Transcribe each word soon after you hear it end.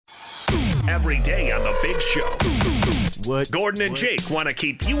every day on The Big Show. Gordon and Jake want to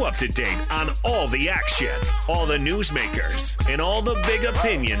keep you up to date on all the action, all the newsmakers, and all the big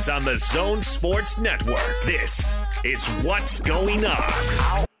opinions on the Zone Sports Network. This is What's Going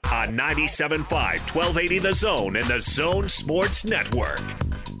On 97.5, 1280 The Zone and the Zone Sports Network.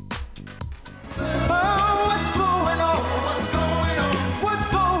 Oh, what's going on? What's going on? What's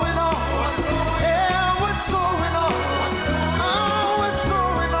going on? What's going on? Yeah, what's going on? What's going on? What's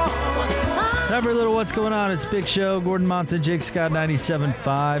going on? What's going on? Time for a little What's Going On. It's Big Show. Gordon Monson, Jake Scott,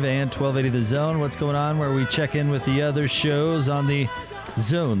 97.5 and 1280 The Zone. What's Going On, where we check in with the other shows on the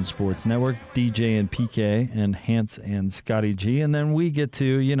Zone Sports Network, DJ and PK and Hans and Scotty G. And then we get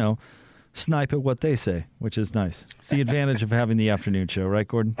to, snipe at what they say, which is nice. It's the advantage of having the afternoon show, right,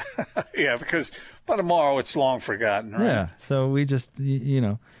 Gordon? Yeah, because by tomorrow it's long forgotten, right? Yeah, so we just,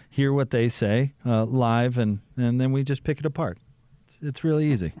 hear what they say live, and then we just pick it apart. It's really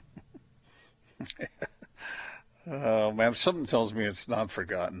easy. Oh, man, something tells me it's not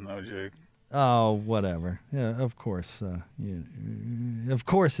forgotten, though, Jake. Oh, whatever. Yeah, of course. Of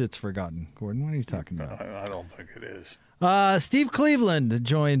course it's forgotten, Gordon. What are you talking about? I don't think it is. Steve Cleveland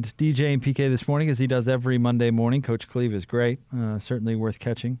joined DJ and PK this morning, as he does every Monday morning. Coach Cleve is great, certainly worth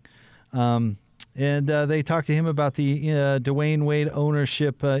catching. And they talked to him about the Dwyane Wade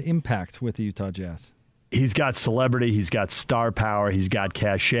ownership impact with the Utah Jazz. He's got celebrity, he's got star power, he's got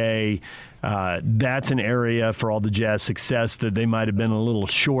cachet. That's an area for all the Jazz success that they might have been a little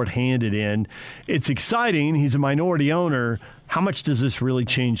short-handed in. It's exciting. He's a minority owner. How much does this really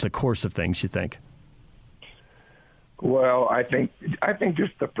change the course of things, you think? Well, I think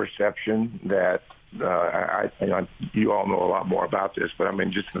just the perception that you all know a lot more about this, but I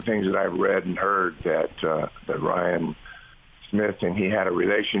mean, just the things that I've read and heard that Ryan Smith and he had a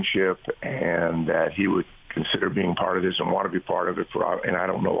relationship, and that he would consider being part of this and want to be part of it and I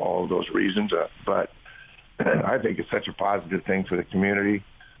don't know all of those reasons, but I think it's such a positive thing for the community.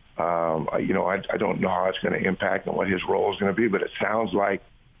 I don't know how it's going to impact and what his role is going to be, but it sounds like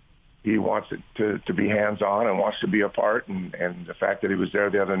he wants it to be hands-on and wants to be a part, and the fact that he was there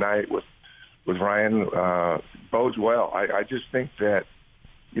the other night with Ryan bodes well. I just think that,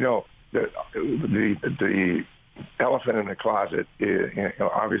 the elephant in the closet is,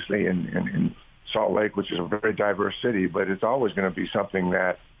 obviously in Salt Lake, which is a very diverse city, but it's always going to be something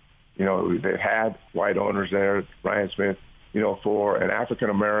that, they've had white owners there, Ryan Smith, for an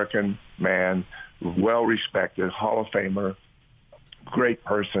African-American man, well-respected, Hall of Famer, great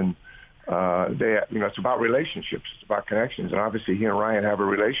person. It's about relationships. It's about connections. And obviously he and Ryan have a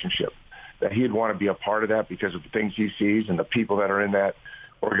relationship that he'd want to be a part of that because of the things he sees and the people that are in that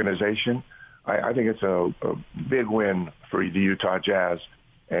organization. I think it's a big win for the Utah Jazz.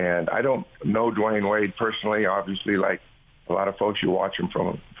 And I don't know Dwyane Wade personally, obviously, like a lot of folks, you watch him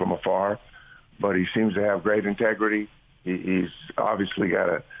from afar, but he seems to have great integrity. He's obviously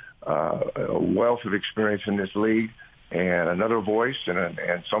got a wealth of experience in this league, and another voice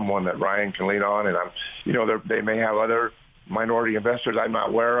and someone that Ryan can lean on. And they may have other minority investors I'm not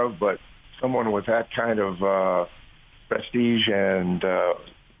aware of, but someone with that kind of prestige and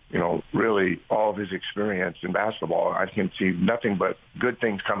really all of his experience in basketball, I can see nothing but good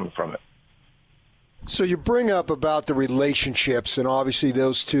things coming from it. So you bring up about the relationships, and obviously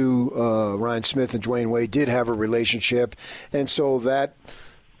those two, Ryan Smith and Dwyane Wade, did have a relationship, and so that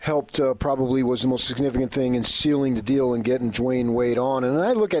helped, probably was the most significant thing in sealing the deal and getting Dwyane Wade on. And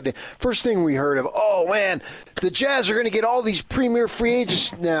I look at the first thing we heard of, oh, man, the Jazz are going to get all these premier free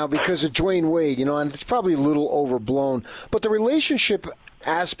agents now because of Dwyane Wade, and it's probably a little overblown. But the relationship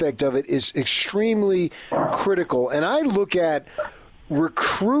aspect of it is extremely critical. And I look at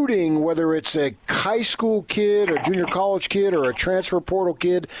recruiting, whether it's a high school kid or junior college kid or a transfer portal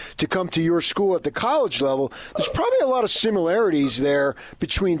kid to come to your school at the college level, there's probably a lot of similarities there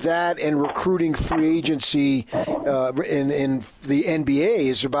between that and recruiting free agency in the NBA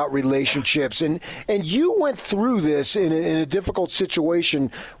is about relationships. And you went through this in a difficult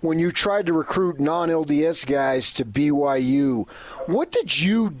situation when you tried to recruit non-LDS guys to BYU. What did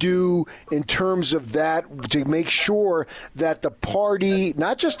you do in terms of that to make sure that the party,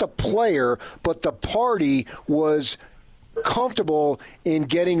 not just a player, but the party was comfortable in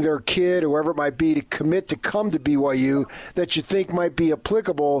getting their kid, whoever it might be, to commit to come to BYU that you think might be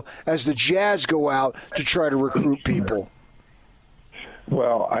applicable as the Jazz go out to try to recruit people?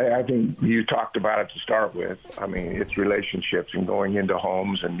 Well, I think you talked about it to start with. I mean, it's relationships and going into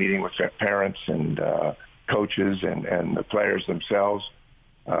homes and meeting with their parents and coaches and the players themselves.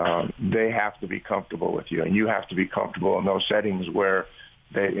 They have to be comfortable with you, and you have to be comfortable in those settings where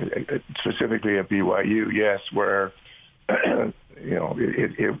they, specifically at BYU, yes, where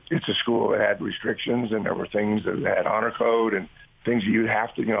it's a school that had restrictions, and there were things that had honor code and things you'd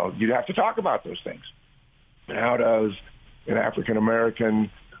have to talk about those things. And how does an African American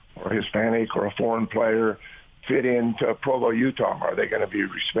or Hispanic or a foreign player fit into Provo, Utah? Are they going to be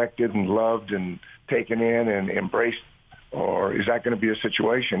respected and loved and taken in and embraced, or is that going to be a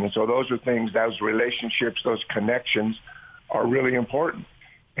situation? And so those are things, those relationships, those connections are really important.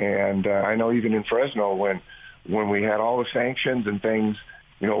 And I know even in Fresno, when we had all the sanctions and things,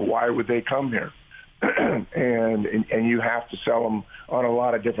 why would they come here? and you have to sell them on a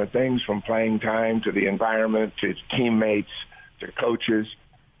lot of different things, from playing time to the environment to teammates to coaches.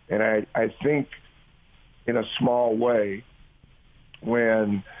 And I think in a small way,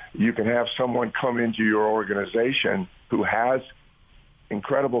 when you can have someone come into your organization who has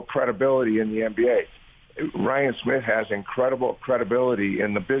incredible credibility in the NBA. Ryan Smith has incredible credibility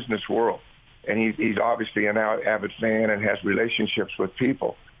in the business world, and he's obviously an avid fan and has relationships with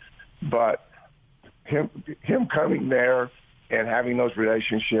people. But him coming there and having those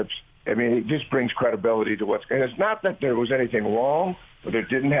relationships, I mean, it just brings credibility to what's. And it's not that there was anything wrong or there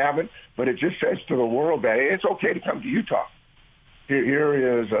didn't happen, but it just says to the world that it's okay to come to Utah.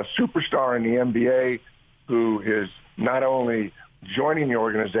 Here is a superstar in the NBA who is not only joining the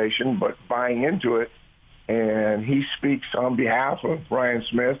organization but buying into it, and he speaks on behalf of Ryan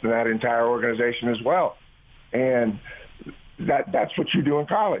Smith and that entire organization as well. And that's what you do in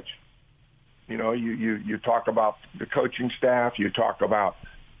college. You talk about the coaching staff, you talk about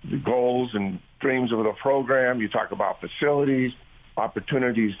the goals and dreams of the program, you talk about facilities,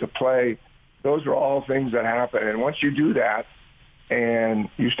 opportunities to play. Those are all things that happen. And once you do that and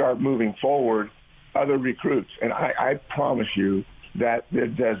you start moving forward, other recruits, and I promise you that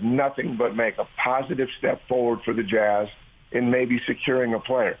it does nothing but make a positive step forward for the Jazz in maybe securing a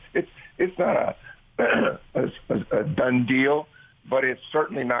player. It's not a done deal, but it's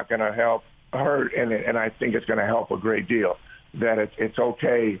certainly not going to hurt, and I think it's going to help a great deal. That it's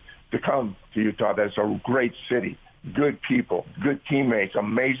okay to come to Utah. That it's a great city, good people, good teammates,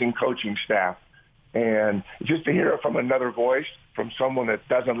 amazing coaching staff, and just to hear it from another voice, from someone that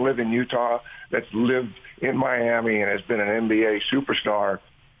doesn't live in Utah, that's lived in Miami and has been an NBA superstar,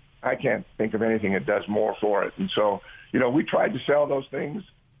 I can't think of anything that does more for it. And so, we tried to sell those things,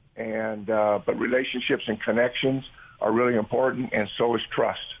 and but relationships and connections are really important, and so is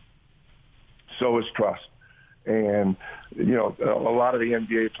trust. So is trust. And, a lot of the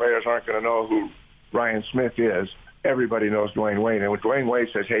NBA players aren't going to know who Ryan Smith is. Everybody knows Dwyane Wade. And when Dwyane Wade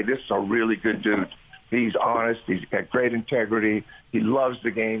says, hey, this is a really good dude, he's honest, he's got great integrity, he loves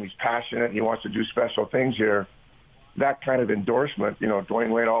the game, he's passionate, he wants to do special things here, that kind of endorsement,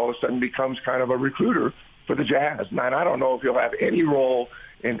 Dwyane Wade all of a sudden becomes kind of a recruiter for the Jazz. Now, I don't know if he'll have any role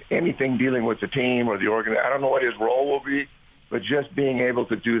in anything dealing with the team or the organization. I don't know what his role will be, but just being able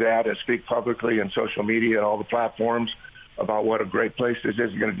to do that and speak publicly in social media and all the platforms about what a great place this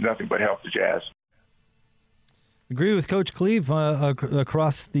is going to do nothing but help the Jazz. Agree with Coach Cleve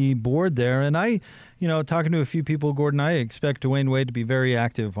across the board there. And I, talking to a few people, Gordon, I expect Dwyane Wade to be very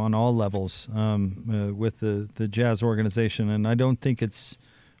active on all levels with the Jazz organization. And I don't think it's,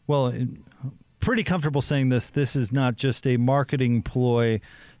 pretty comfortable saying this is not just a marketing ploy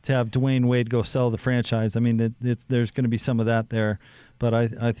to have Dwyane Wade go sell the franchise. I mean, there's going to be some of that there, but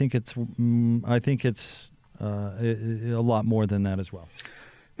I think it's a lot more than that as well.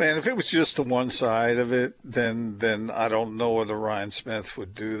 Man, if it was just the one side of it, then I don't know whether Ryan Smith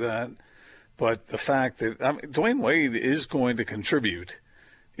would do that. But the fact that Dwyane Wade is going to contribute.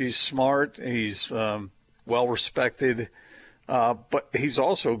 He's smart. He's well respected, but he's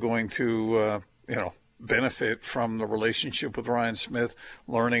also going to benefit from the relationship with Ryan Smith,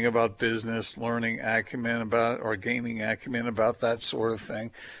 learning about business, gaining acumen about that sort of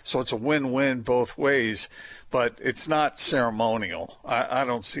thing. So it's a win-win both ways, but it's not ceremonial. I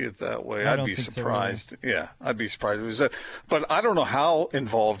don't see it that way. I'd be surprised. So, I'd be surprised. But I don't know how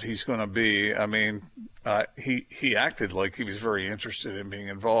involved he's going to be. I mean, he acted like he was very interested in being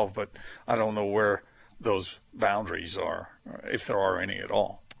involved, but I don't know where those boundaries are, if there are any at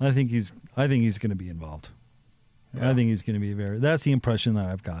all. I think he's going to be involved. Yeah. I think he's going to be that's the impression that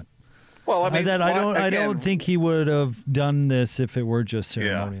I've got. Well, I mean, I don't think he would have done this if it were just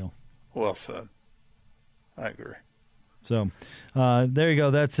ceremonial. Yeah. Well said. I agree. So, there you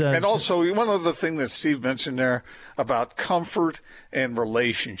go. That's and also one other thing that Steve mentioned there about comfort and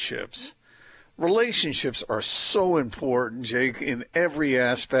relationships. Relationships are so important, Jake, in every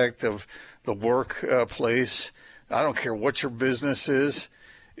aspect of the workplace. I don't care what your business is.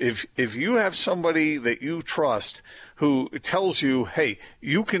 If you have somebody that you trust who tells you, hey,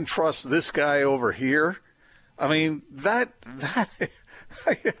 you can trust this guy over here, I mean, that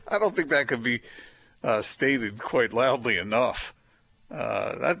I don't think that could be stated quite loudly enough.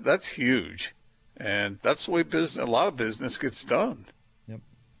 That's huge, and that's the way a lot of business gets done.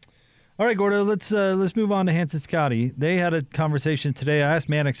 All right, Gordo, let's move on to Hans and Scotty. They had a conversation today. I asked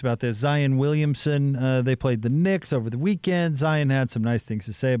Mannix about this. Zion Williamson, they played the Knicks over the weekend. Zion had some nice things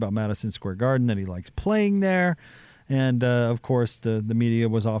to say about Madison Square Garden, that he likes playing there. And, of course, the media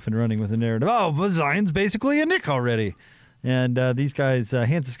was off and running with the narrative, oh, but Zion's basically a Knick already. And these guys,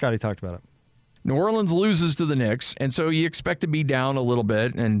 Hans and Scotty, talked about it. New Orleans loses to the Knicks, and so you expect to be down a little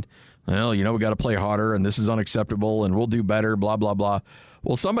bit. And, well, we got to play harder, and this is unacceptable, and we'll do better, blah, blah, blah.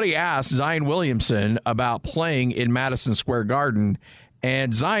 Well, somebody asked Zion Williamson about playing in Madison Square Garden,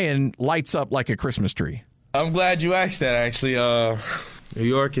 and Zion lights up like a Christmas tree. I'm glad you asked that, actually. New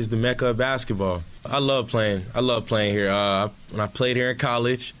York is the mecca of basketball. I love playing. Here. When I played here in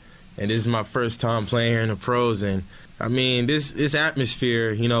college, and this is my first time playing here in the pros, and I mean, this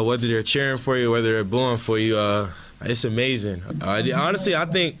atmosphere, whether they're cheering for you, whether they're booing for you, it's amazing. Honestly, I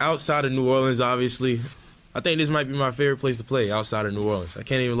think outside of New Orleans, obviously, I think this might be my favorite place to play outside of New Orleans. I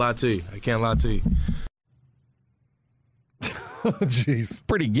can't even lie to you. I can't lie to you. Jeez.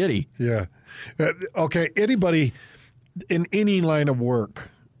 Pretty giddy. Yeah. Okay, anybody in any line of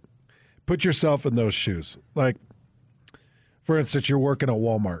work, put yourself in those shoes. Like, for instance, you're working at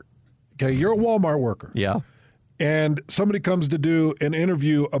Walmart. Okay, you're a Walmart worker. Yeah. And somebody comes to do an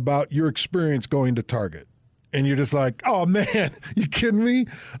interview about your experience going to Target. And you're just like, oh, man, you kidding me?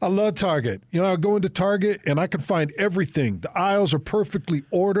 I love Target. I go into Target, and I can find everything. The aisles are perfectly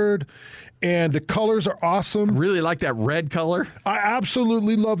ordered, and the colors are awesome. I really like that red color. I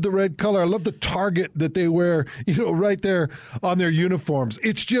absolutely love the red color. I love the Target that they wear, right there on their uniforms.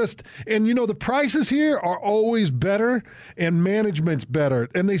 It's just, and the prices here are always better, and management's better,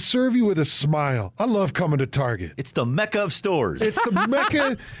 and they serve you with a smile. I love coming to Target. It's the mecca of stores. It's the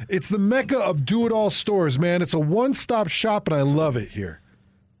mecca. It's the mecca of do-it-all stores, man. It's a one-stop shop, and I love it here.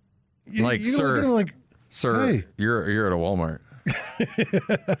 Sir, hey. you're at a Walmart.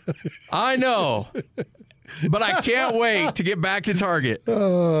 I know, but I can't wait to get back to Target.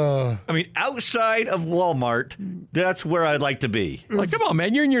 I mean, outside of Walmart, that's where I'd like to be. Like, come on,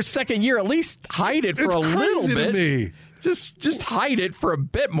 man. You're in your second year. At least hide it for a little bit. To me. Just hide it for a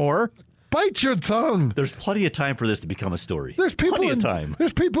bit more. Bite your tongue. There's plenty of time for this to become a story. There's plenty of time.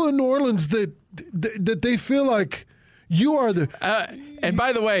 There's people in New Orleans that they feel like you are the. And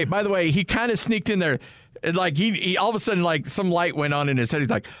by the way, he kind of sneaked in there. Like he all of a sudden, like some light went on in his head. He's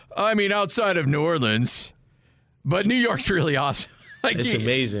like, I mean, outside of New Orleans, but New York's really awesome. It's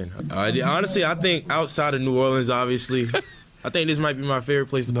amazing. Honestly, I think outside of New Orleans, obviously, I think this might be my favorite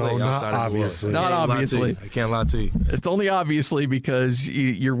place to play outside of New Orleans. Not obviously. I can't lie to you. It's only obviously because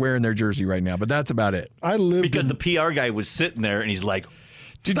you're wearing their jersey right now, but that's about it. Because the PR guy was sitting there and he's like,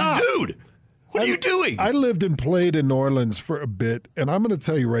 Stop. Dude, what are you doing? I lived and played in New Orleans for a bit, and I'm going to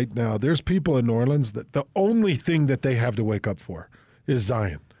tell you right now, there's people in New Orleans that the only thing that they have to wake up for is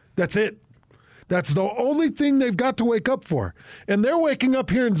Zion. That's it. That's the only thing they've got to wake up for. And they're waking up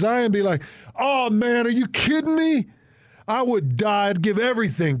here in Zion and be like, oh, man, are you kidding me? I would die. I'd give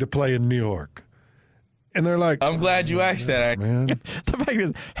everything to play in New York. And they're like, I'm glad you asked that. Man. The fact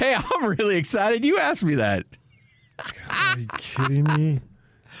is, hey, I'm really excited. You asked me that. Are you kidding me?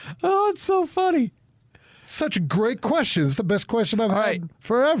 Oh, it's so funny. Such a great question. It's the best question I've had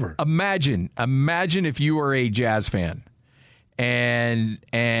forever. Imagine if you were a Jazz fan and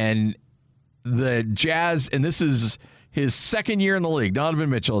the Jazz, and this is his second year in the league, Donovan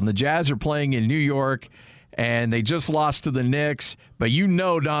Mitchell, and the Jazz are playing in New York, and they just lost to the Knicks, but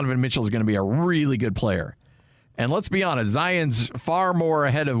Donovan Mitchell is going to be a really good player. And let's be honest, Zion's far more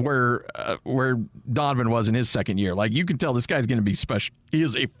ahead of where Donovan was in his second year. Like, you can tell this guy's going to be special. He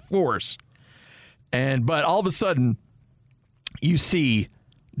is a force. But all of a sudden, you see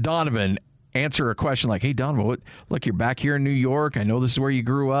Donovan answer a question like, hey, Donovan, look, you're back here in New York. I know this is where you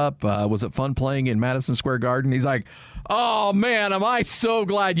grew up. Was it fun playing in Madison Square Garden? He's like, oh, man, am I so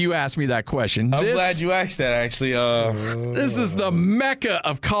glad you asked me that question. I'm glad you asked that, actually. This is the mecca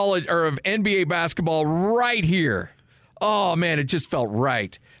of college or of NBA basketball right here. Oh, man, it just felt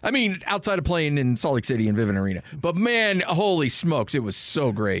right. I mean, outside of playing in Salt Lake City and Vivint Arena. But, man, holy smokes, it was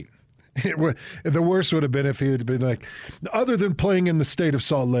so great. The worst would have been if he would have been like, other than playing in the state of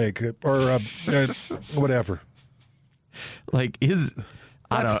Salt Lake or whatever. Like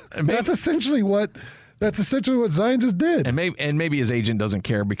that's essentially what Zion just did. And maybe his agent doesn't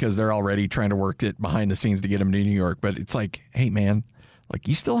care because they're already trying to work it behind the scenes to get him to New York. But it's like, hey man, like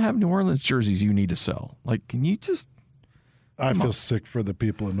you still have New Orleans jerseys you need to sell. Like, can you just I feel sick for the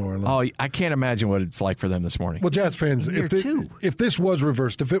people in New Orleans. Oh, I can't imagine what it's like for them this morning. Well, Jazz fans, if this was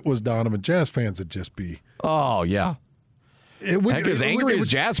reversed, if it was Donovan, Jazz fans would just be. Oh, yeah. Heck, as angry as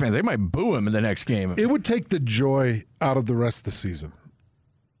Jazz fans, they might boo him in the next game. It would take the joy out of the rest of the season.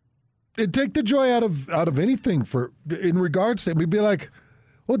 It'd take the joy out of anything in regards to it. We'd be like,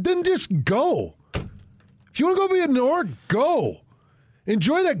 well, then just go. If you want to go be a New York, go.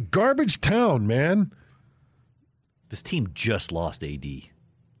 Enjoy that garbage town, man. This team just lost AD.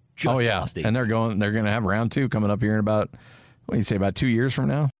 Lost AD. And they're going to have round 2 coming up here in about, what do you say, about 2 years from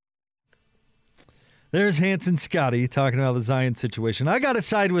now? There's Hans and Scotty talking about the Zion situation. I got to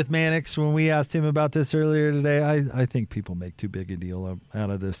side with Mannix when we asked him about this earlier today. I think people make too big a deal out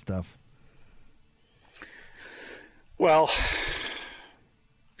of this stuff. Well,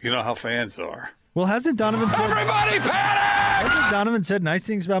 you know how fans are. Well, hasn't Donovan said... Everybody panic! Hasn't Donovan said nice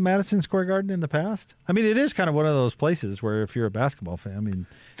things about Madison Square Garden in the past? I mean, it is kind of one of those places where if you're a basketball fan, I mean,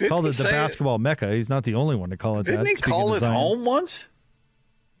 called it the basketball mecca. He's not the only one to call it that. Didn't he call it home once?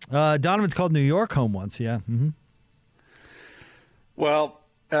 Donovan's called New York home once, yeah. Mm-hmm. Well,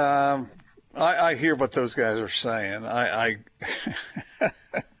 I hear what those guys are saying. I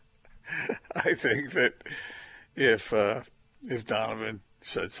I think that if Donovan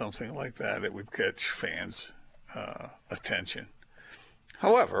said something like that, it would catch fans' attention.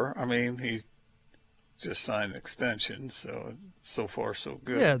 However, I mean, he's just signed an extension, so far so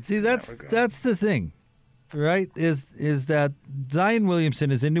good. Yeah, see, that's the thing, right? Is that Zion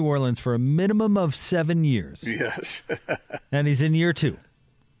Williamson is in New Orleans for a minimum of 7 years. Yes. And he's in year 2.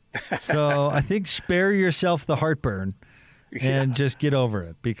 So I think spare yourself the heartburn and just get over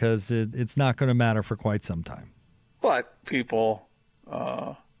it, because it's not going to matter for quite some time. But people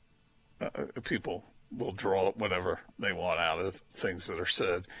will draw whatever they want out of things that are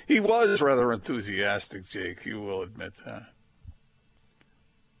said. He was rather enthusiastic, Jake. You will admit that.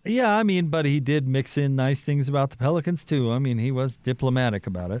 Yeah, I mean, but he did mix in nice things about the Pelicans, too. I mean, he was diplomatic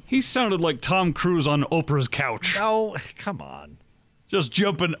about it. He sounded like Tom Cruise on Oprah's couch. Oh, come on. Just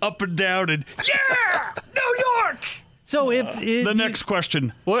jumping up and down and, yeah, New York! So the next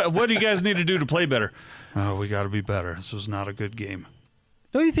question, what do you guys need to do to play better? Oh, we got to be better. This was not a good game.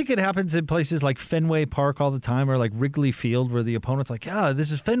 Don't you think it happens in places like Fenway Park all the time, or like Wrigley Field, where the opponent's like,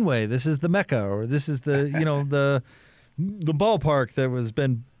 this is Fenway, this is the Mecca, or this is the the ballpark that was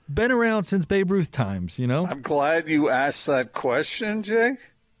been around since Babe Ruth times, you know? I'm glad you asked that question, Jake.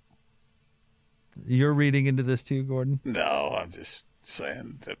 You're reading into this too, Gordon? No, I'm just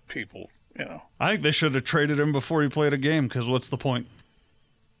saying that people, I think they should have traded him before he played a game, because what's the point?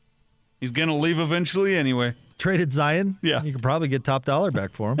 He's going to leave eventually anyway. Traded Zion? Yeah. You could probably get top dollar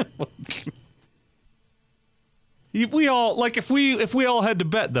back for him. We all, if we all had to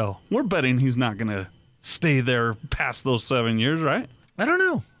bet, though, we're betting he's not going to stay there past those 7 years, right? I don't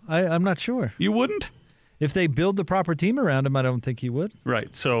know. I'm not sure. You wouldn't? If they build the proper team around him, I don't think he would.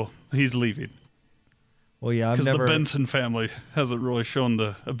 Right, so he's leaving. Well, yeah, because the Benson family hasn't really shown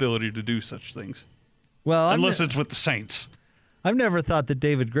the ability to do such things. Well, unless it's with the Saints. I've never thought that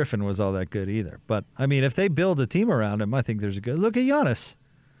David Griffin was all that good either. But, I mean, if they build a team around him, I think there's a good... Look at Giannis.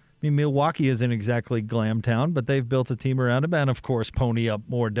 I mean, Milwaukee isn't exactly glam town, but they've built a team around him and, of course, pony up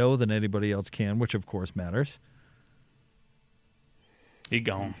more dough than anybody else can, which, of course, matters. He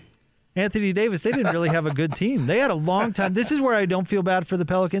gone. Anthony Davis, they didn't really have a good team. They had a long time. This is where I don't feel bad for the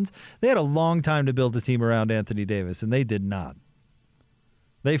Pelicans. They had a long time to build a team around Anthony Davis, and they did not.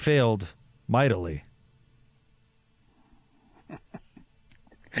 They failed mightily.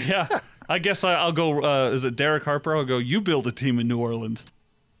 Yeah, I guess I'll go, is it Derek Harper? I'll go, you build a team in New Orleans.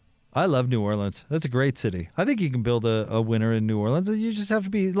 I love New Orleans. That's a great city. I think you can build a winner in New Orleans. You just have to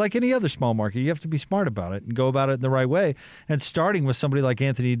be, like any other small market, you have to be smart about it and go about it in the right way. And starting with somebody like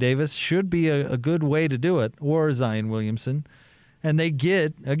Anthony Davis should be a good way to do it, or Zion Williamson. And they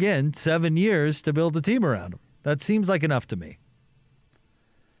get, again, 7 years to build a team around him. That seems like enough to me.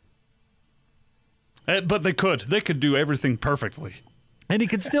 But they could do everything perfectly. And he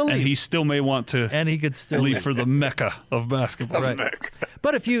could still leave. And he still may want to leave for the Mecca of basketball. Right.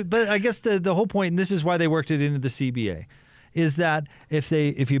 But I guess the whole point, and this is why they worked it into the CBA, is that if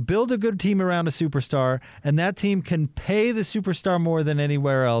you build a good team around a superstar and that team can pay the superstar more than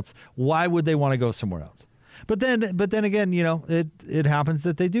anywhere else, why would they want to go somewhere else? But then again, it happens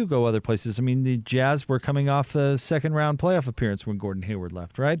that they do go other places. I mean, the Jazz were coming off the second round playoff appearance when Gordon Hayward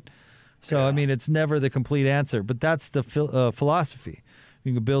left, right? So, yeah. I mean, it's never the complete answer, but that's the philosophy.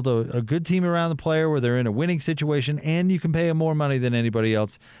 You can build a good team around the player where they're in a winning situation, and you can pay them more money than anybody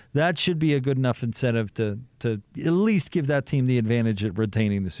else. That should be a good enough incentive to at least give that team the advantage at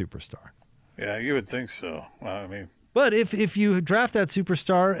retaining the superstar. Yeah, you would think so. I mean, But if you draft that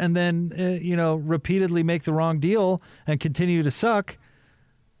superstar and then, repeatedly make the wrong deal and continue to suck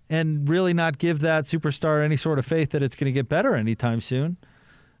and really not give that superstar any sort of faith that it's going to get better anytime soon,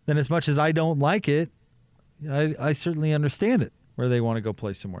 then as much as I don't like it, I certainly understand it where they want to go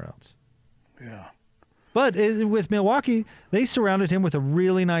play somewhere else. Yeah. But with Milwaukee, they surrounded him with a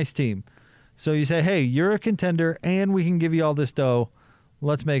really nice team. So you say, hey, you're a contender and we can give you all this dough.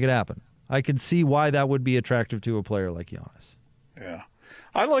 Let's make it happen. I can see why that would be attractive to a player like Giannis. Yeah.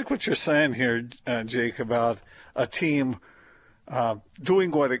 I like what you're saying here, Jake, about a team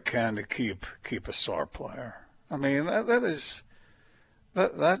doing what it can to keep a star player. I mean, that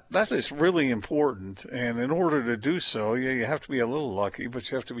is really important. And in order to do so, you have to be a little lucky, but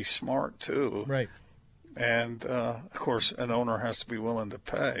you have to be smart too. Right. And, of course, an owner has to be willing to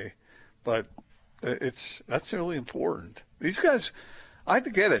pay. But that's really important. These guys, I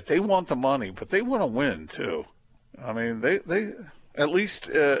get it. They want the money, but they want to win too. I mean, they at least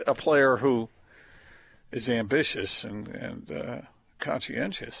a player who is ambitious and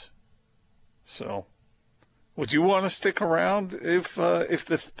conscientious. So, would you want to stick around if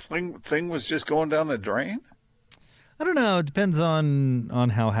the thing was just going down the drain? I don't know. It depends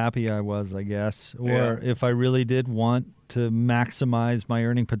on how happy I was, I guess, or if I really did want to maximize my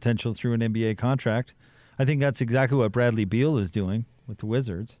earning potential through an NBA contract. I think that's exactly what Bradley Beal is doing with the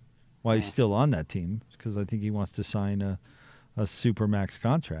Wizards. Why he's still on that team, because I think he wants to sign a super max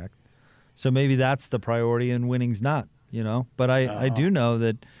contract. So maybe that's the priority and winning's not, But I do know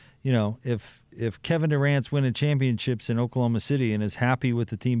that, if Kevin Durant's winning championships in Oklahoma City and is happy with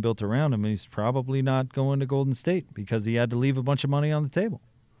the team built around him, he's probably not going to Golden State because he had to leave a bunch of money on the table.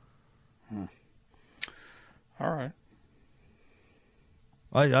 All right.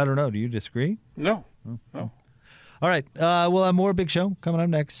 I don't know. Do you disagree? No. No. All right. We'll have more Big Show coming up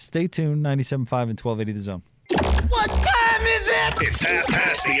next. Stay tuned. 97.5 and 1280 The Zone. What time is it? It's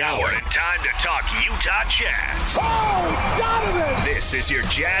 1:30 and time to talk Utah Jazz. Oh, Donovan! This is your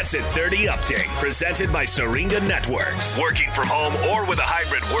Jazz at 30 update, presented by Syringa Networks. Working from home or with a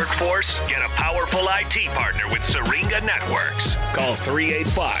hybrid workforce, get a powerful IT partner with Syringa Networks. Call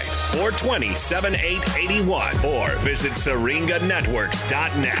 385-420-7881 or visit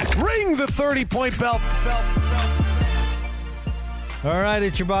syringanetworks.net. Ring the 30-point bell. All right,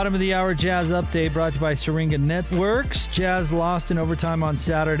 it's your bottom of the hour Jazz update brought to you by Syringa Networks. Jazz lost in overtime on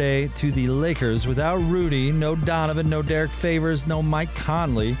Saturday to the Lakers without Rudy, no Donovan, no Derek Favors, no Mike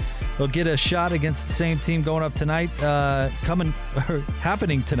Conley. They'll get a shot against the same team going up tonight, happening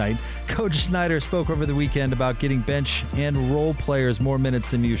tonight. Coach Snyder spoke over the weekend about getting bench and role players more minutes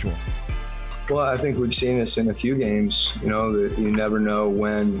than usual. Well, I think we've seen this in a few games, that you never know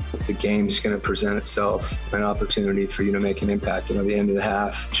when the game's going to present itself, an opportunity for you to make an impact. At the end of the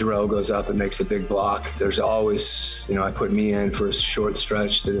half, Jarrell goes up and makes a big block. There's always, I put me in for a short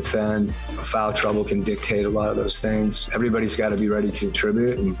stretch to defend. Foul trouble can dictate a lot of those things. Everybody's got to be ready to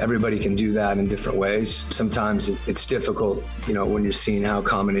contribute, and everybody can do that in different ways. Sometimes it's difficult, when you're seeing how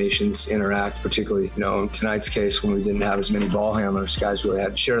combinations interact, particularly, in tonight's case when we didn't have as many ball handlers, guys really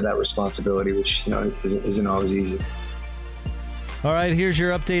had to share that responsibility, which isn't always easy. All right, here's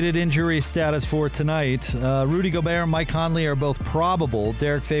your updated injury status for tonight. Rudy Gobert and Mike Conley are both probable.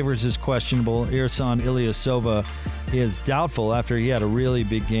 Derek Favors is questionable. Ersan Ilyasova is doubtful after he had a really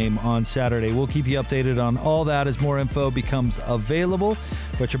big game on Saturday. We'll keep you updated on all that as more info becomes available.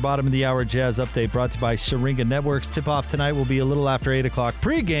 But your bottom of the hour Jazz update brought to you by Syringa Networks. Tip-off tonight will be a little after 8 o'clock.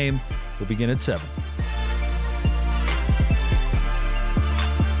 Pre-game will begin at 7.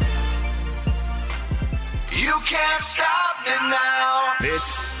 You can't stop me now.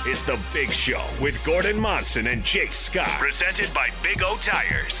 This is The Big Show with Gordon Monson and Jake Scott. Presented by Big O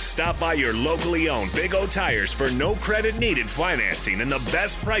Tires. Stop by your locally owned Big O Tires for no credit needed financing and the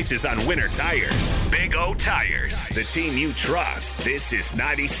best prices on winter tires. Big O Tires, the team you trust. This is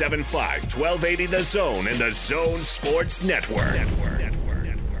 97.5, 1280 The Zone and The Zone Sports Network.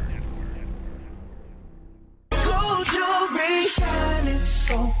 Gold jewelry shining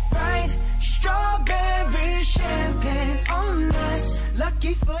so bright. Strawberry champagne on us.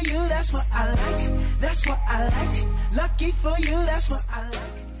 Lucky for you, that's what I like. That's what I like. Lucky for you, that's what I like.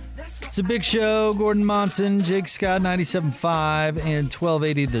 It's a Big Show. Gordon Monson, Jake Scott, 97.5 and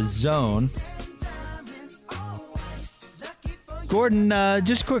 1280 The Zone. Gordon,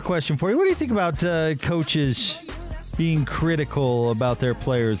 just a quick question for you. What do you think about coaches being critical about their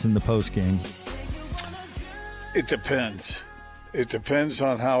players in the postgame? It depends. It depends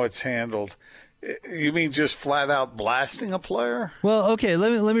on how it's handled. You mean just flat out blasting a player? Well, okay.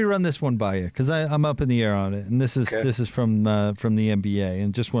 Let me run this one by you because I'm up in the air on it, and this is from the NBA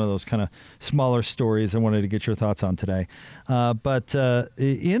and just one of those kind of smaller stories I wanted to get your thoughts on today. But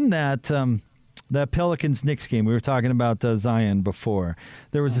in that Pelicans Knicks game, we were talking about Zion before.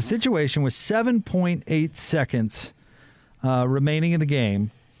 There was a situation with 7.8 seconds remaining in the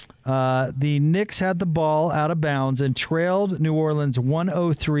game. The Knicks had the ball out of bounds and trailed New Orleans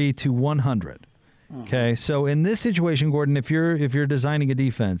 103 to 100. Okay, so in this situation, Gordon, if you're designing a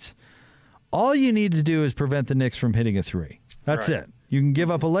defense, all you need to do is prevent the Knicks from hitting a three. That's it. You can give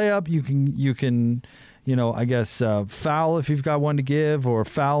up a layup. You can I guess foul if you've got one to give, or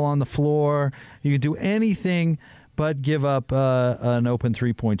foul on the floor. You can do anything but give up an open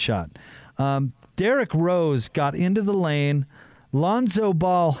 3-point shot. Derrick Rose got into the lane. Lonzo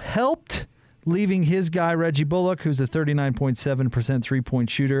Ball helped, leaving his guy, Reggie Bullock, who's a 39.7% three-point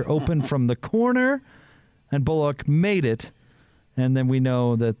shooter, open from the corner, and Bullock made it. And then we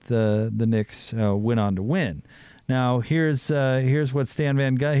know that the Knicks went on to win. Now, here's what Stan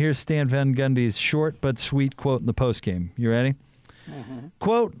Van Gundy's short but sweet quote in the postgame. You ready? Mm-hmm.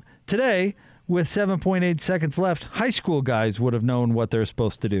 Quote, "Today, with 7.8 seconds left, high school guys would have known what they're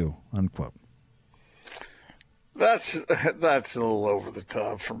supposed to do," unquote. That's a little over the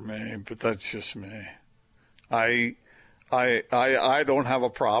top for me, but that's just me. I don't have a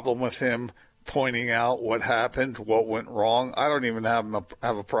problem with him pointing out what happened, what went wrong. I don't even have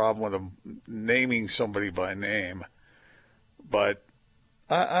a problem with him naming somebody by name. But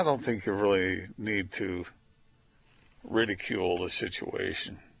I don't think you really need to ridicule the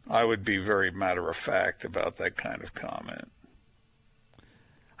situation. I would be very matter-of-fact about that kind of comment.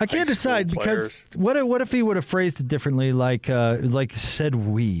 I can't decide because what if he would have phrased it differently, like said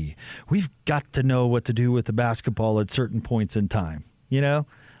we've got to know what to do with the basketball at certain points in time,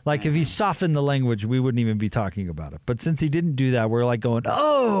 Like if he softened the language, we wouldn't even be talking about it. But since he didn't do that, we're like going,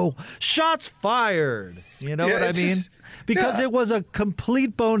 "Oh, shots fired." You know what I mean? Because it was a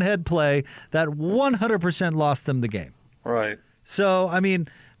complete bonehead play that 100% lost them the game. Right. So, I mean,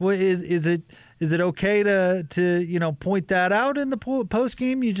 is it okay to point that out in the post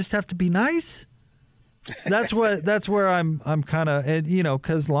game? You just have to be nice. That's where I'm kind of,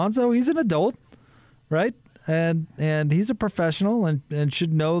 because Lonzo, he's an adult, right? And he's a professional and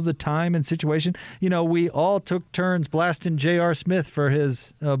should know the time and situation. We all took turns blasting J.R. Smith for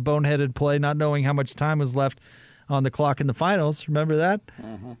his boneheaded play, not knowing how much time was left on the clock in the finals. Remember that?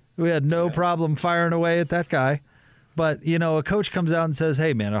 Mm-hmm. We had no problem firing away at that guy. But, a coach comes out and says,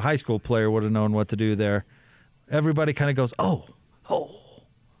 "Hey, man, a high school player would have known what to do there." Everybody kind of goes, oh,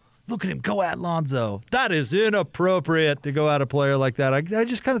 look at him go at Lonzo. That is inappropriate to go at a player like that. I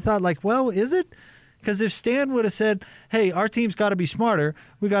just kind of thought, well, is it? Because if Stan would have said, "Hey, our team's got to be smarter.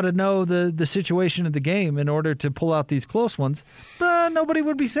 We got to know the situation of the game in order to pull out these close ones," nobody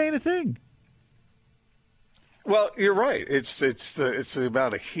would be saying a thing. Well, you're right. It's the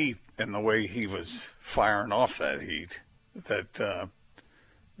amount of heat and the way he was firing off that heat that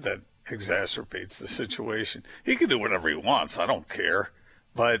exacerbates the situation. He can do whatever he wants. I don't care.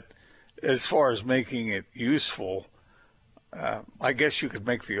 But as far as making it useful, I guess you could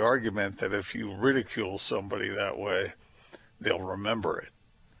make the argument that if you ridicule somebody that way, they'll remember it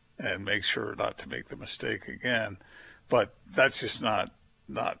and make sure not to make the mistake again. But that's just not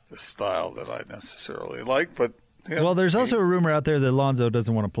the style that I necessarily like. But well, there's also a rumor out there that Lonzo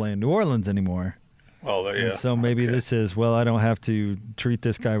doesn't want to play in New Orleans anymore. Well, and so maybe this is, I don't have to treat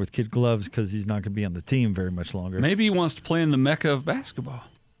this guy with kid gloves because he's not going to be on the team very much longer. Maybe he wants to play in the mecca of basketball.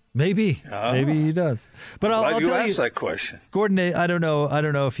 Maybe he does. But I'll tell you, asked that question, Gordon. I don't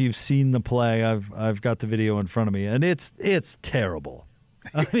know if you've seen the play. I've got the video in front of me, and it's terrible.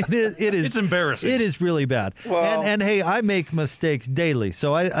 I mean, it is. It's embarrassing. It is really bad. Well, and hey, I make mistakes daily,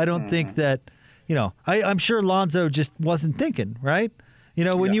 so I don't think that. I'm sure Lonzo just wasn't thinking, right?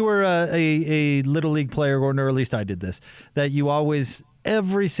 When you were a little league player, Gordon, or at least I did this, that you always,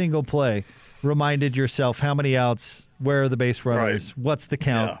 every single play, reminded yourself how many outs, where are the base runners, what's the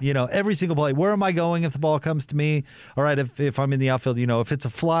count, every single play. Where am I going if the ball comes to me? All right, if I'm in the outfield, if it's a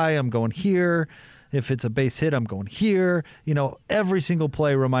fly, I'm going here. If it's a base hit, I'm going here. Every single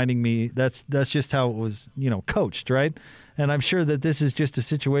play reminding me that's just how it was, coached, right? And I'm sure that this is just a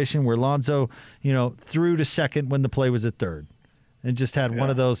situation where Lonzo, threw to second when the play was at third. And just had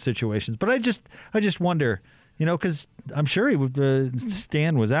one of those situations. But I just wonder, because I'm sure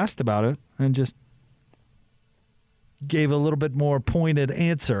Stan was asked about it and just gave a little bit more pointed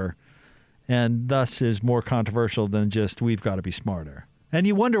answer, and thus is more controversial than just "we've got to be smarter." And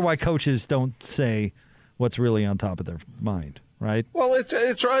you wonder why coaches don't say what's really on top of their mind right? Well,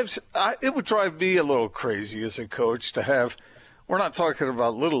 it would drive me a little crazy as a coach to have. We're not talking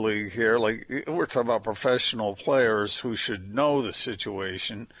about Little League here. Like, we're talking about professional players who should know the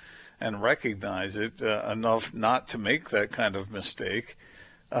situation and recognize it enough not to make that kind of mistake.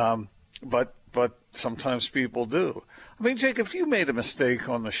 But sometimes people do. I mean, Jake, if you made a mistake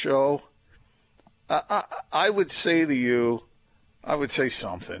on the show, I would say to you, I would say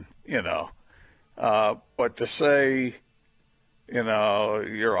something, but to say,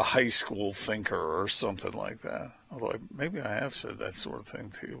 you're a high school thinker or something like that. Although maybe I have said that sort of thing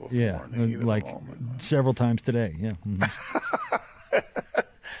to you before. Yeah, like several times today. Yeah. Mm-hmm.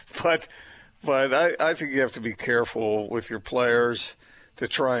 But I think you have to be careful with your players to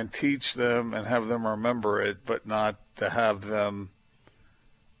try and teach them and have them remember it, but not to have them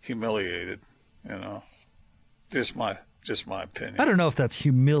humiliated. Just my opinion. I don't know if that's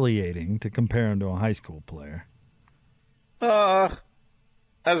humiliating to compare him to a high school player.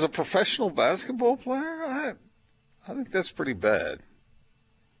 As a professional basketball player, I think that's pretty bad.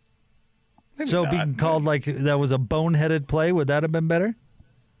 Maybe so not. Being called like that was a boneheaded play, would that have been better?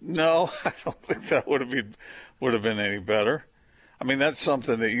 No, I don't think that would have been any better. I mean, that's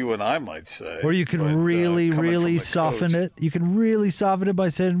something that you and I might say. Or you can really soften it. You can really soften it by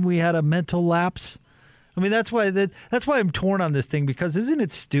saying we had a mental lapse. I mean, that's why I'm torn on this thing, because isn't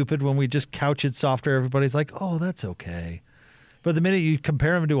it stupid when we just couch it softer? Everybody's like, "Oh, that's okay," but the minute you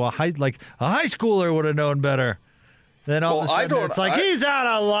compare him to a high schooler would have known better. Then all of a sudden it's like he's out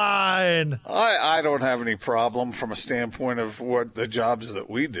of line. I don't have any problem from a standpoint of what the jobs that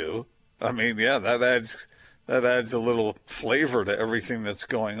we do. I mean, yeah, that adds a little flavor to everything that's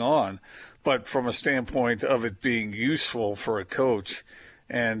going on. But from a standpoint of it being useful for a coach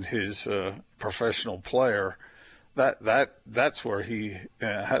and his professional player, that's where he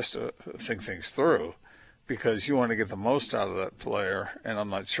has to think things through, because you want to get the most out of that player, and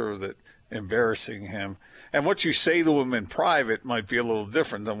I'm not sure that embarrassing him and what you say to him in private might be a little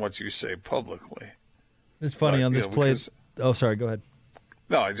different than what you say publicly. It's funny on this play. Oh, sorry, go ahead.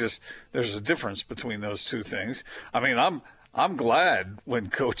 No, there's a difference between those two things. I mean, I'm glad when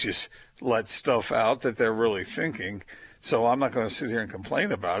coaches let stuff out that they're really thinking. So I'm not going to sit here and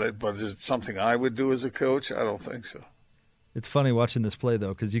complain about it, but is it something I would do as a coach? I don't think so. It's funny watching this play, though,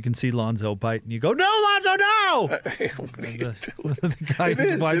 because you can see Lonzo bite, and you go, "No, Lonzo, no!" Hey, what are you doing? The guy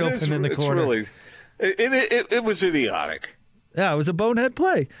is wide open in the corner. Really, it was idiotic. Yeah, it was a bonehead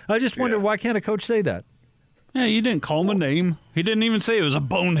play. I just wonder, why can't a coach say that? Yeah, you didn't call him a name. He didn't even say it was a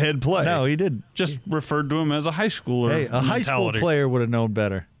bonehead play. No, he didn't. Just referred to him as a high schooler. Hey, a high school player would have known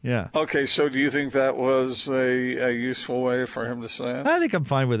better. Yeah. Okay, so do you think that was a useful way for him to say it? I think I'm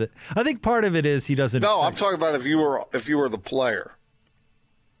fine with it. I think part of it is he doesn't. No, I'm talking about if you were the player.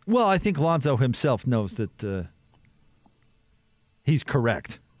 Well, I think Lonzo himself knows that he's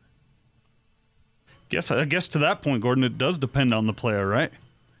correct. I guess to that point, Gordon, it does depend on the player, right?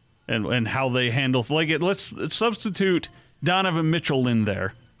 And how they handle. Let's substitute Donovan Mitchell in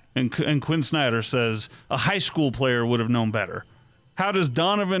there, and Quinn Snyder says a high school player would have known better. How does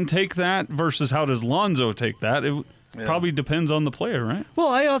Donovan take that versus how does Lonzo take that? It probably depends on the player, right? Well,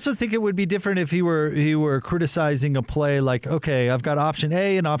 I also think it would be different if he were criticizing a play like, okay, I've got option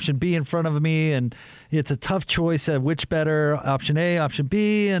A and option B in front of me, and it's a tough choice at which better, option A, option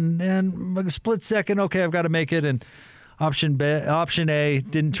B, and a split second, okay, I've got to make it, and option A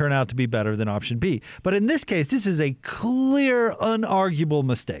didn't turn out to be better than option B. But in this case, this is a clear, unarguable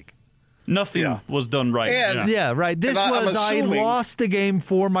mistake. Nothing was done right. Yeah, right. This was I lost the game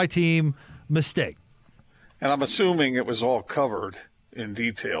for my team mistake. And I'm assuming it was all covered in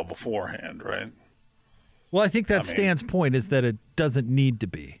detail beforehand, right? Well, I think Stan's point is that it doesn't need to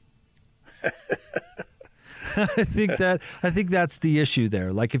be. I think that's the issue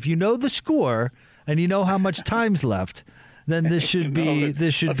there. Like, if you know the score and you know how much time's left, then this should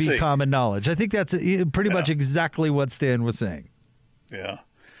be common knowledge. I think that's pretty much exactly what Stan was saying. Yeah.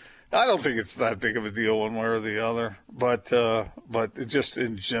 I don't think it's that big of a deal one way or the other, but just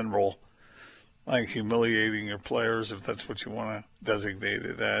in general, I think humiliating your players, if that's what you want to designate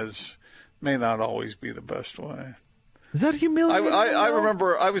it as, may not always be the best way. Is that humiliating? I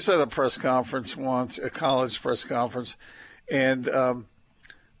remember I was at a press conference once, a college press conference, and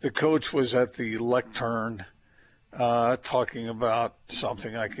the coach was at the lectern talking about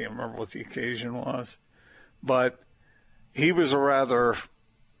something. I can't remember what the occasion was, but he was a rather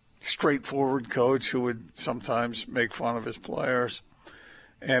straightforward coach who would sometimes make fun of his players.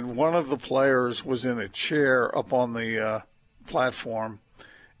 And one of the players was in a chair up on the platform,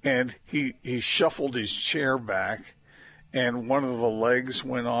 and he shuffled his chair back, and one of the legs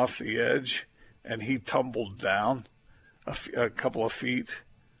went off the edge, and he tumbled down a couple of feet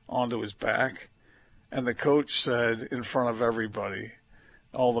onto his back. And the coach said in front of everybody,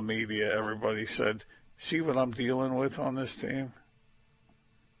 all the media, everybody said, "See what I'm dealing with on this team?"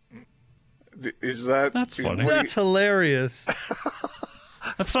 Is that... That's funny. That's hilarious.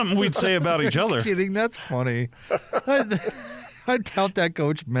 That's something we'd say about each other. I'm kidding. That's funny. I doubt that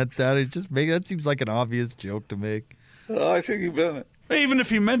coach meant that. That seems like an obvious joke to make. I think he meant it. Even if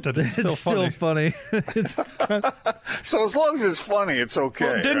he meant it, it's still funny. So as long as it's funny, it's okay.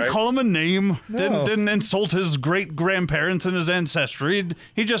 Well, didn't right? call him a name. No. Didn't insult his great grandparents and his ancestry.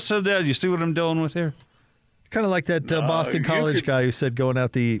 He just said, "Dad, you see what I'm dealing with here?" Kind of like that Boston College guy who said going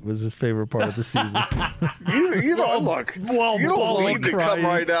out to eat was his favorite part of the season. You don't need to come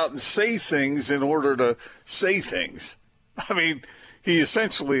right out and say things in order to say things. I mean, he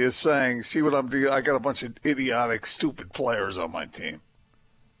essentially is saying, "See what I'm doing? I got a bunch of idiotic, stupid players on my team."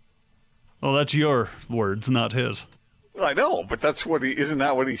 Well, that's your words, not his. I know, but isn't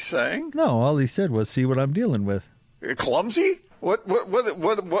that what he's saying? No, all he said was, "See what I'm dealing with." Clumsy? What?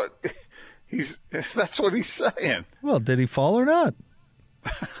 That's what he's saying. Well, did he fall or not?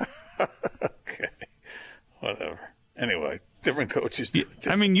 Okay, whatever. Anyway, different coaches.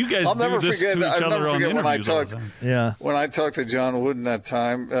 I mean, you guys do this to each other on interviews all the time. Yeah. When I talked to John Wooden that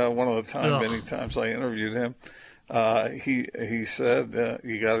time, one of the many times I interviewed him, he said,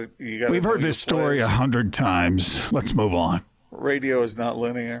 "You got to." We've heard this story 100 times. Let's move on. Radio is not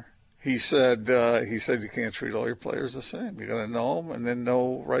linear. He said you can't treat all your players the same. You got to know them and then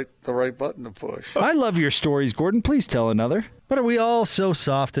know the right button to push. I love your stories, Gordon. Please tell another. But are we all so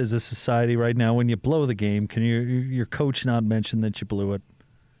soft as a society right now? When you blow the game, can your coach not mention that you blew it?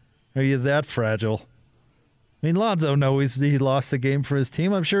 Are you that fragile? I mean, Lonzo knows he lost the game for his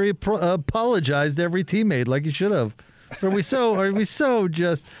team. I'm sure he apologized to every teammate like he should have. Are we so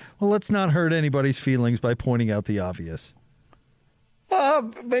just? Well, let's not hurt anybody's feelings by pointing out the obvious.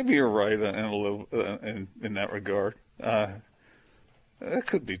 Maybe you're right in that regard. That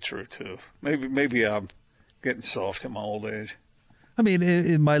could be true too. Maybe I'm getting soft in my old age. I mean,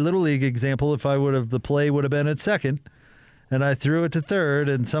 in my Little League example, if the play would have been at second, and I threw it to third,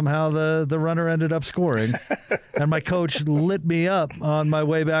 and somehow the runner ended up scoring, and my coach lit me up on my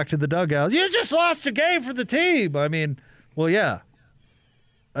way back to the dugout. "You just lost the game for the team." I mean, well, yeah,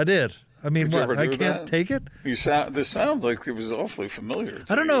 I did. I mean, what? I can't take it? This sounds like it was awfully familiar.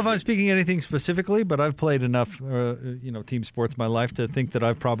 I don't know if I'm speaking anything specifically, but I've played enough, team sports in my life to think that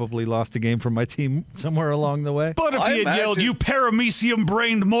I've probably lost a game for my team somewhere along the way. But if he had yelled, "You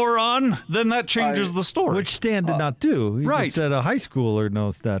paramecium-brained moron," then that changes the story. Which Stan did not do. He just said a high schooler would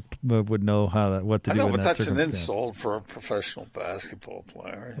know what to do. I know, in but that that's an circumstance. insult for a professional basketball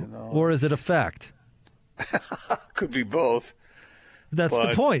player. Or is it a fact? Could be both. That's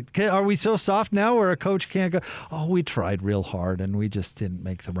the point. Are we so soft now where a coach can't go, "Oh, we tried real hard and we just didn't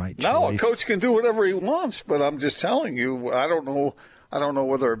make the right choice"? No, a coach can do whatever he wants, but I'm just telling you, I don't know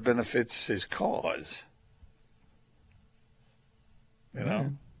whether it benefits his cause.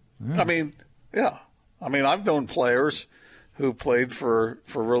 Yeah. I mean, yeah. I mean, I've known players who played for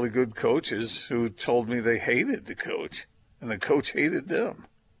really good coaches who told me they hated the coach and the coach hated them.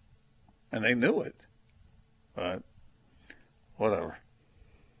 And they knew it. But whatever.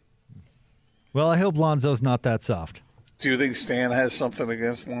 Well, I hope Lonzo's not that soft. Do you think Stan has something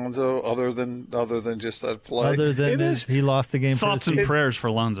against Lonzo other than just that play? Other than he lost the game. Thoughts and prayers for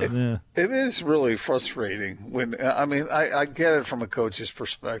Lonzo. It is really frustrating when I get it from a coach's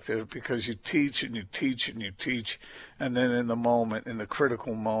perspective because you teach and you teach and you teach, and then in the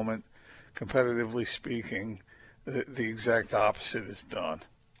critical moment, competitively speaking, the exact opposite is done.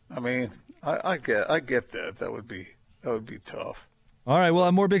 I mean, I get that. That would be tough. All right, we'll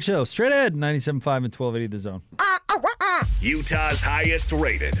have more big show. Straight ahead, 97.5 and 1280 The Zone. Utah's highest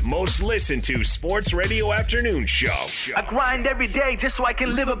rated, most listened to sports radio afternoon show. I grind every day just so I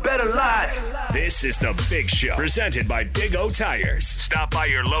can live a better life. This is The Big Show, presented by Big O Tires. Stop by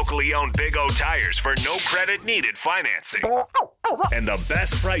your locally owned Big O Tires for no credit needed financing and the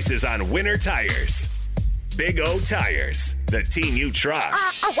best prices on winter tires. Big O Tires, the team you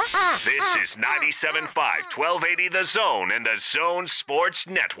trust. This is 97.5, 1280 The Zone and the Zone Sports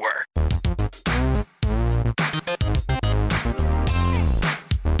Network.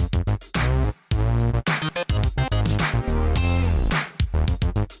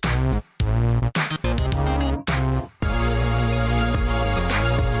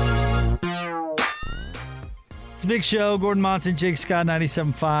 It's a big show. Gordon Monson, Jake Scott,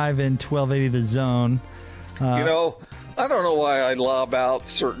 97.5 and 1280 The Zone. I don't know why I lob out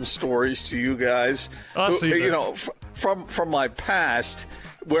certain stories to you guys. From my past,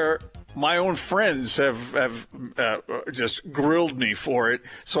 where my own friends have just grilled me for it.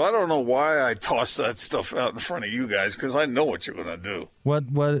 So I don't know why I tossed that stuff out in front of you guys, because I know what you're going to do.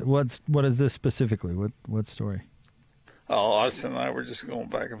 What is this specifically? What story? Oh, Austin and I were just going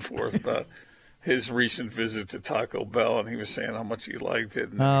back and forth about his recent visit to Taco Bell, and he was saying how much he liked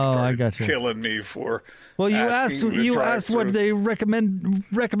it, and then he started killing me for. Well, you asked what the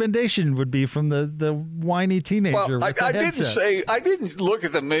recommendation would be from the whiny teenager. Well, I didn't look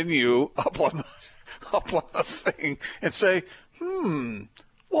at the menu up on the thing and say,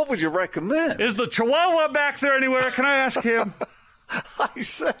 what would you recommend? Is the Chihuahua back there anywhere? Can I ask him? I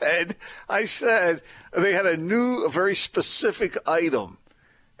said they had a very specific item.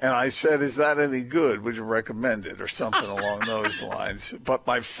 And I said, is that any good? Would you recommend it? Or something along those lines. But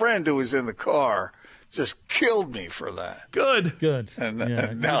my friend who was in the car just killed me for that. Good. And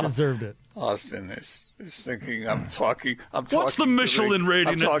now, you deserved it. Austin is thinking I'm talking. What's the Michelin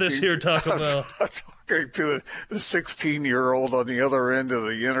rating at this here Taco Bell? I'm talking to the 16-year-old on the other end of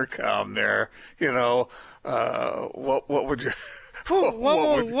the intercom there. You know, what would you...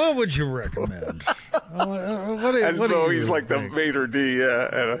 What would you recommend? As though he's like the maitre d'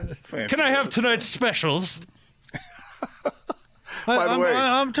 at a fancy. Can I have tonight's specials? By the way,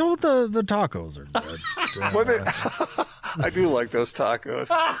 I'm told the tacos are good. I do like those tacos,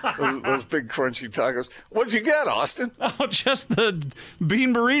 those big crunchy tacos. What'd you get, Austin? Oh, just the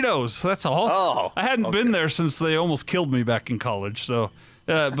bean burritos. That's all. Oh, I hadn't been there since they almost killed me back in college. So.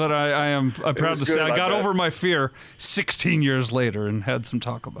 But I'm proud to say I got over my fear 16 years later and had some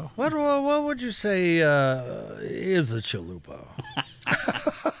Taco Bell. What would you say is a chalupa?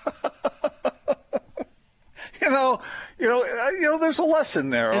 You know, there's a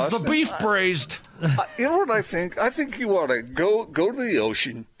lesson there. Is Austin. the beef braised? You know what I think? I think you ought to go to the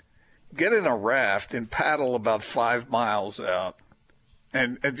ocean, get in a raft, and paddle about 5 miles out,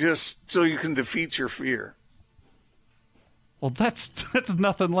 and just so you can defeat your fear. Well, that's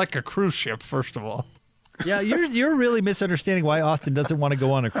nothing like a cruise ship, first of all. Yeah, you're really misunderstanding why Austin doesn't want to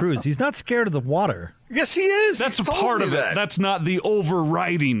go on a cruise. He's not scared of the water. Yes, he is. That's a part of it. That's not the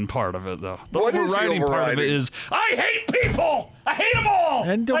overriding part of it, though. The overriding part of it is, I hate people. I hate them all.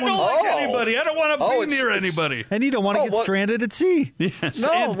 And I don't like anybody. I don't want to be near anybody. And you don't want to get stranded at sea. Yes.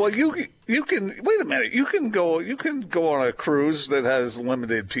 No, well, you can wait a minute. You can go on a cruise that has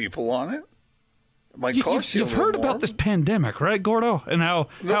limited people on it. You've heard about this pandemic, right, Gordo? And how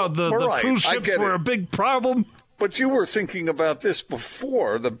the cruise ships were a big problem? But you were thinking about this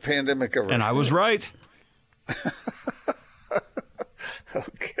before the pandemic ever And I was right.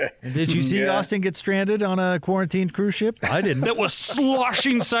 Okay. And did you see Austin get stranded on a quarantined cruise ship? I didn't. That was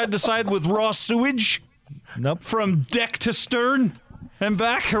sloshing side to side with raw sewage? Nope. From deck to stern and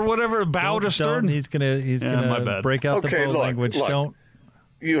back or whatever, bow to stern? He's gonna break out the boat language. Don't.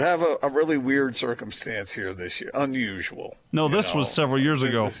 You have a really weird circumstance here this year, unusual. No, this was several years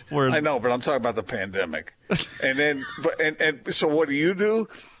ago. I know, but I'm talking about the pandemic. And then, so what do?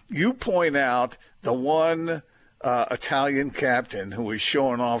 You point out the one Italian captain who was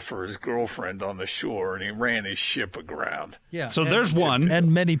showing off for his girlfriend on the shore, and he ran his ship aground. Yeah. So there's one.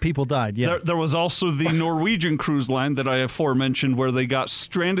 And many people died, yeah. There was also the Norwegian cruise line that I aforementioned where they got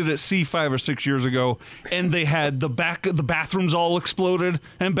stranded at sea 5 or 6 years ago, and they had the bathrooms all exploded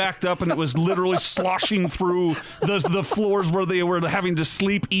and backed up, and it was literally sloshing through the floors where they were having to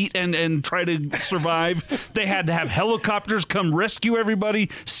sleep, eat, and try to survive. They had to have helicopters come rescue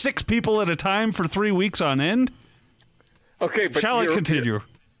everybody, 6 people at a time for 3 weeks on end. Okay, but shall I continue?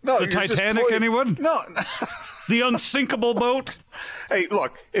 No, the Titanic, anyone? No. The unsinkable boat? Hey,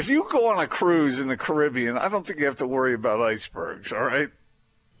 look, if you go on a cruise in the Caribbean, I don't think you have to worry about icebergs, all right?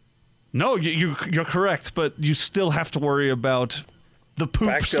 No, you're correct, but you still have to worry about the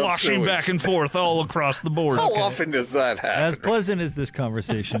poop sloshing back and forth all across the board. How often does that happen? As pleasant as this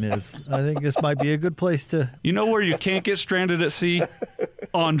conversation is, I think this might be a good place to... You know where you can't get stranded at sea?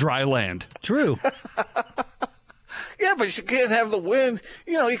 On dry land. True. Yeah, but you can't have the wind.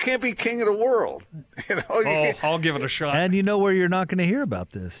 You know, you can't be king of the world. You know, I'll give it a shot. And you know where you're not going to hear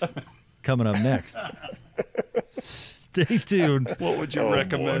about this coming up next. Stay tuned. What would you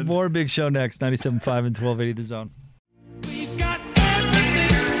recommend? More Big Show next. 97.5 and 1280 The Zone. We've got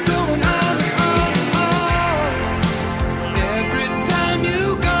everything going on. Every time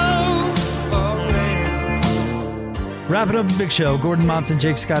you go away. Wrapping up the Big Show. Gordon Monson,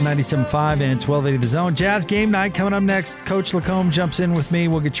 Jake Scott, 97.5 and 1280 The Zone. Jazz game night coming up next. Coach Lacombe jumps in with me.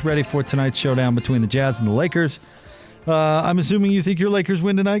 We'll get you ready for tonight's showdown between the Jazz and the Lakers. I'm assuming you think your Lakers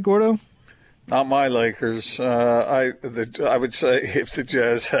win tonight, Gordo? Not my Lakers. I would say if the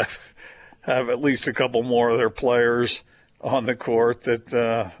Jazz have at least a couple more of their players on the court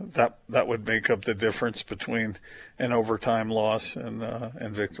that would make up the difference between an overtime loss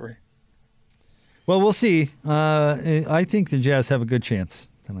and victory. Well, we'll see. I think the Jazz have a good chance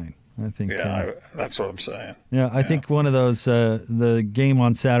tonight. I think. Yeah, that's what I'm saying. Yeah, I think one of those, the game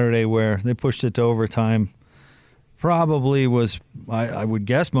on Saturday where they pushed it to overtime, probably was, I would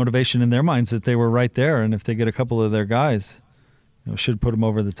guess, motivation in their minds that they were right there, and if they get a couple of their guys, should put them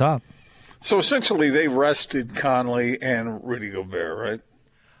over the top. So essentially, they rested Conley and Rudy Gobert, right?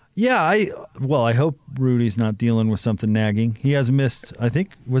 Yeah, I hope Rudy's not dealing with something nagging. He has missed, I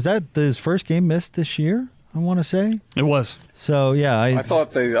think, was that his first game missed this year? I want to say it was. So yeah, I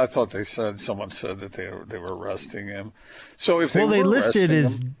thought they said someone said that they were resting him. So if they listed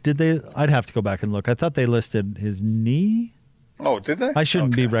his did they? I'd have to go back and look. I thought they listed his knee. Oh, did they? I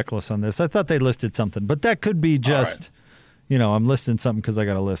shouldn't be reckless on this. I thought they listed something, but that could be just, I'm listing something because I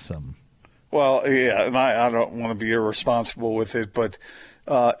got to list something. Well, yeah, and I don't want to be irresponsible with it, but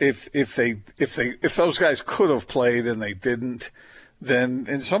if those guys could have played and they didn't, then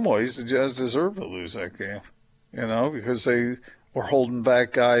in some ways the Jazz deserve to lose that game, because they were holding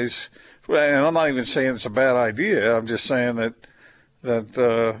back guys. And I'm not even saying it's a bad idea. I'm just saying that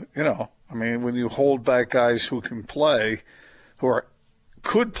when you hold back guys who can play,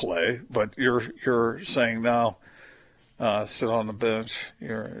 could play, but you're saying now, sit on the bench,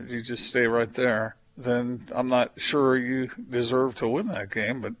 you just stay right there, then I'm not sure you deserve to win that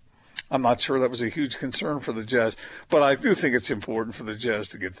game, but I'm not sure that was a huge concern for the Jazz. But I do think it's important for the Jazz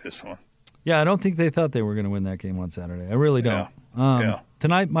to get this one. Yeah, I don't think they thought they were going to win that game on Saturday. I really don't. Yeah.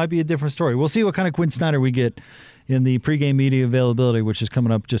 Tonight might be a different story. We'll see what kind of Quinn Snyder we get in the pregame media availability, which is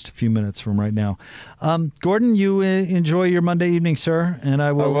coming up just a few minutes from right now. Gordon, you enjoy your Monday evening, sir, and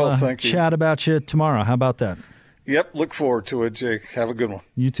I will chat about you tomorrow. How about that? Yep, look forward to it, Jake. Have a good one.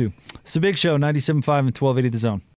 You too. It's a big show, 97.5 and 1280 The Zone.